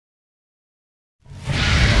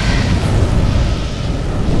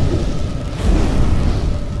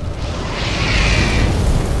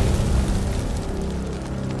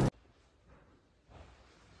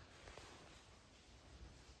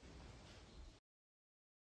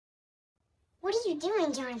What are you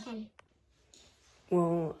doing, Jonathan?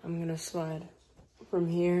 Well, I'm gonna slide from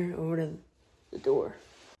here over to the door.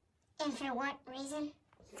 And for what reason?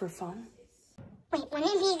 For fun. Wait, wouldn't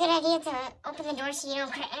it be a good idea to open the door so you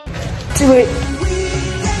don't crash? Do it!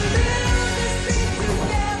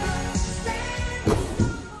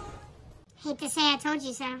 Hate to say I told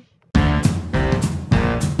you so.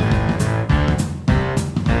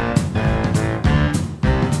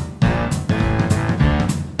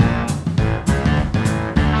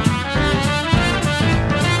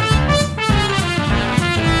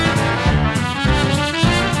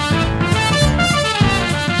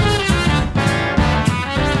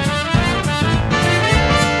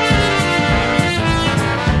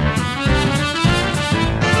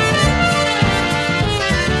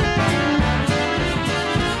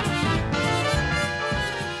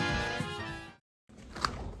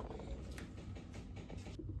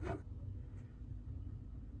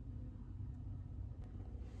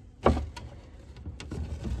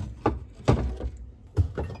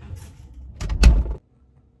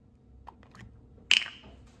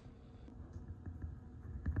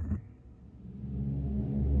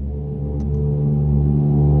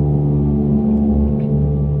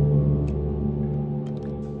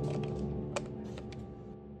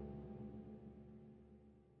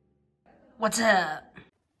 What's up?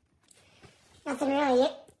 Nothing really.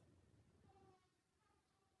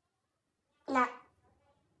 No.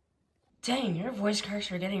 Dang, your voice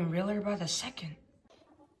cracks are getting realer by the second.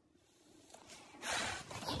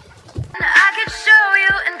 I could show you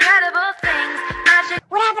incredible things.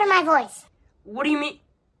 What happened to my voice? What do you mean?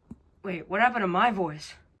 Wait, what happened to my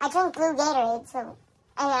voice? I drank blue Gatorade, so...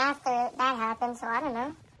 And after that happened, so I don't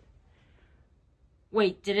know.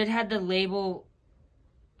 Wait, did it have the label...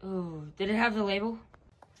 Oh, did it have the label?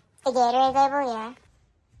 The Gatorade label, yeah.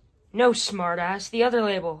 No, smartass. The other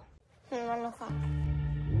label. Let me think.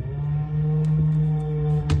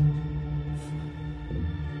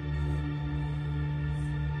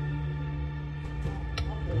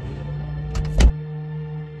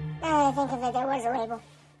 Now that I think of it, there was a label.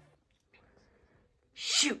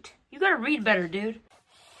 Shoot. You gotta read better, dude.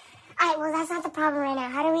 Alright, well, that's not the problem right now.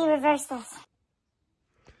 How do we reverse this?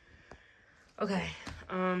 Okay,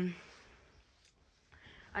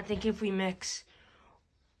 I think if we mix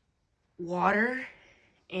water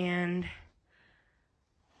and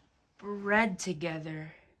bread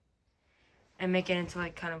together and make it into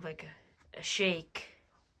like kind of like a shake,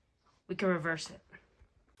 we can reverse it.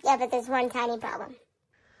 Yeah, but there's one tiny problem.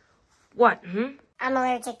 What, I'm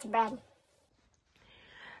allergic to bread.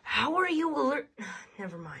 How are you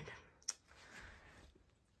Never mind.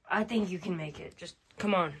 I think you can make it. Just,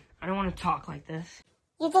 come on. I don't want to talk like this.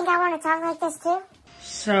 You think I want to talk like this too?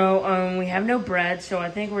 So, we have no bread, so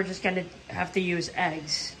I think we're just gonna have to use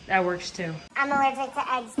eggs. That works too. I'm allergic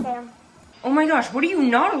to eggs too. Oh my gosh, what are you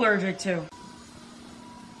not allergic to?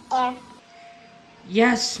 Air.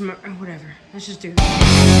 Yes, whatever. Let's just do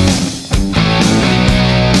this.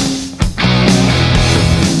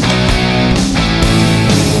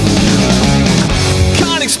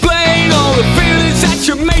 Can't explain all the feelings that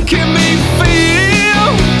you're making me feel.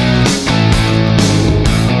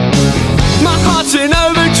 My heart's in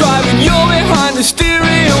overdrive and you're behind the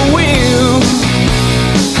steering wheel.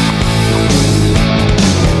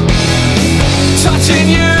 Touching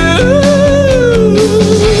you,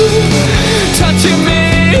 touching me,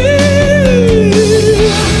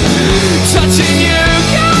 touching you,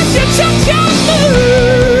 got you touching me.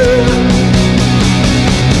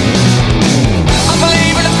 I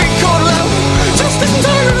believe in a thing called love. Just listen to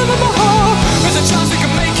the rhythm of my heart. There's a chance we can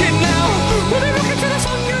make it now. We'll be looking till the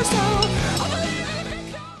sun goes down. I believe in a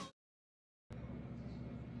thing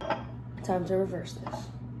called... Time to reverse this.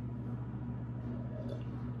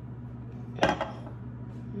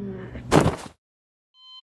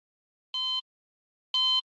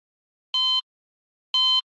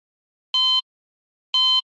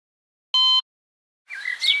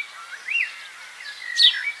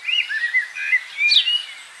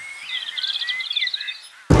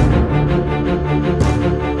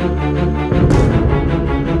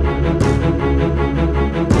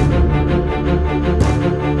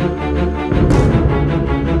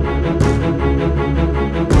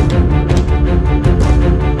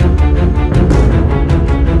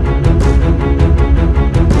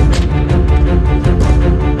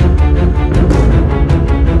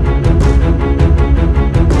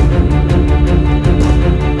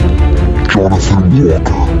 Jonathan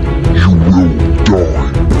Walker.